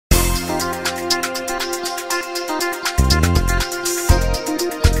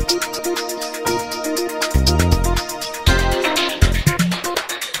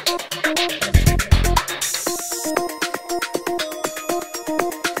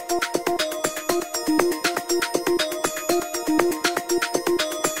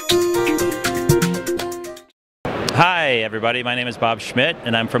Hey everybody, my name is Bob Schmidt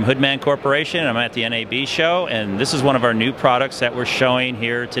and I'm from Hoodman Corporation. I'm at the NAB show and this is one of our new products that we're showing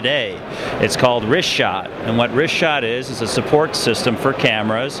here today. It's called WristShot, and what WristShot is a support system for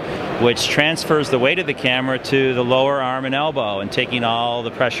cameras which transfers the weight of the camera to the lower arm and elbow and taking all the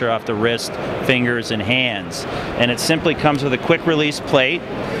pressure off the wrist, fingers and hands. And it simply comes with a quick release plate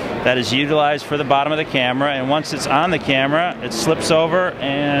that is utilized for the bottom of the camera, and once it's on the camera it slips over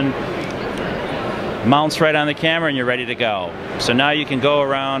and mounts right on the camera and you're ready to go. So now you can go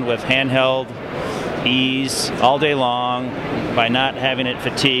around with handheld ease all day long by not having it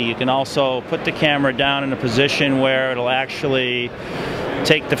fatigue. You can also put the camera down in a position where it'll actually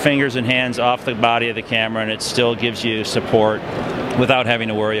take the fingers and hands off the body of the camera and it still gives you support without having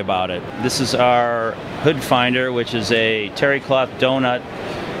to worry about it. This is our hood finder, which is a terry cloth donut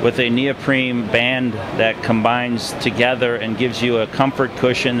with a neoprene band that combines together and gives you a comfort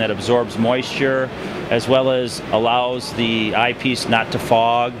cushion that absorbs moisture as well as allows the eyepiece not to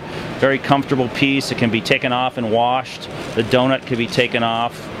fog. Very comfortable piece. It can be taken off and washed. The donut can be taken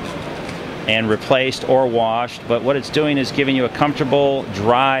off and replaced or washed, but what it's doing is giving you a comfortable,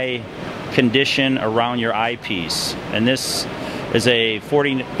 dry condition around your eyepiece. And this is a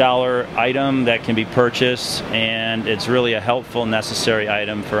 $40 item that can be purchased, and it's really a helpful, necessary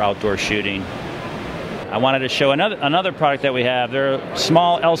item for outdoor shooting. I wanted to show another product that we have. They're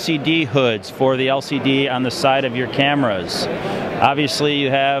small LCD hoods for the LCD on the side of your cameras. Obviously you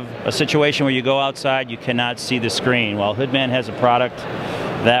have a situation where you go outside, you cannot see the screen. Well, Hoodman has a product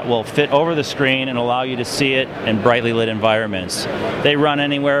that will fit over the screen and allow you to see it in brightly lit environments. They run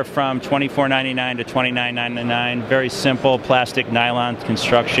anywhere from $24.99 to $29.99. Very simple plastic nylon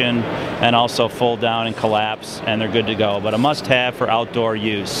construction and also fold down and collapse, and they're good to go, but a must-have for outdoor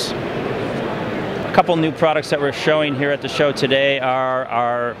use. A couple new products that we're showing here at the show today are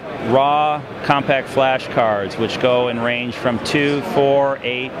our raw compact flash cards, which go in range from 2, 4,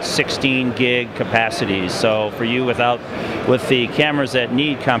 8, 16 gig capacities. So for you with the cameras that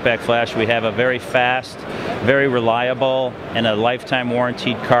need compact flash, we have a very fast, very reliable, and a lifetime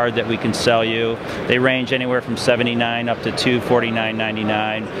warranted card that we can sell you. They range anywhere from $79 up to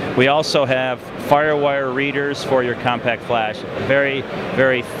 $249.99. We also have FireWire readers for your compact flash. Very,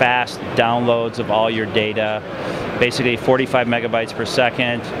 very fast downloads of all your data. Basically 45 megabytes per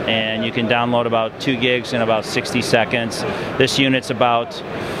second, and you can download about 2 gigs in about 60 seconds. This unit's about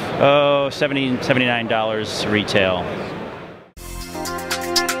 $79 retail.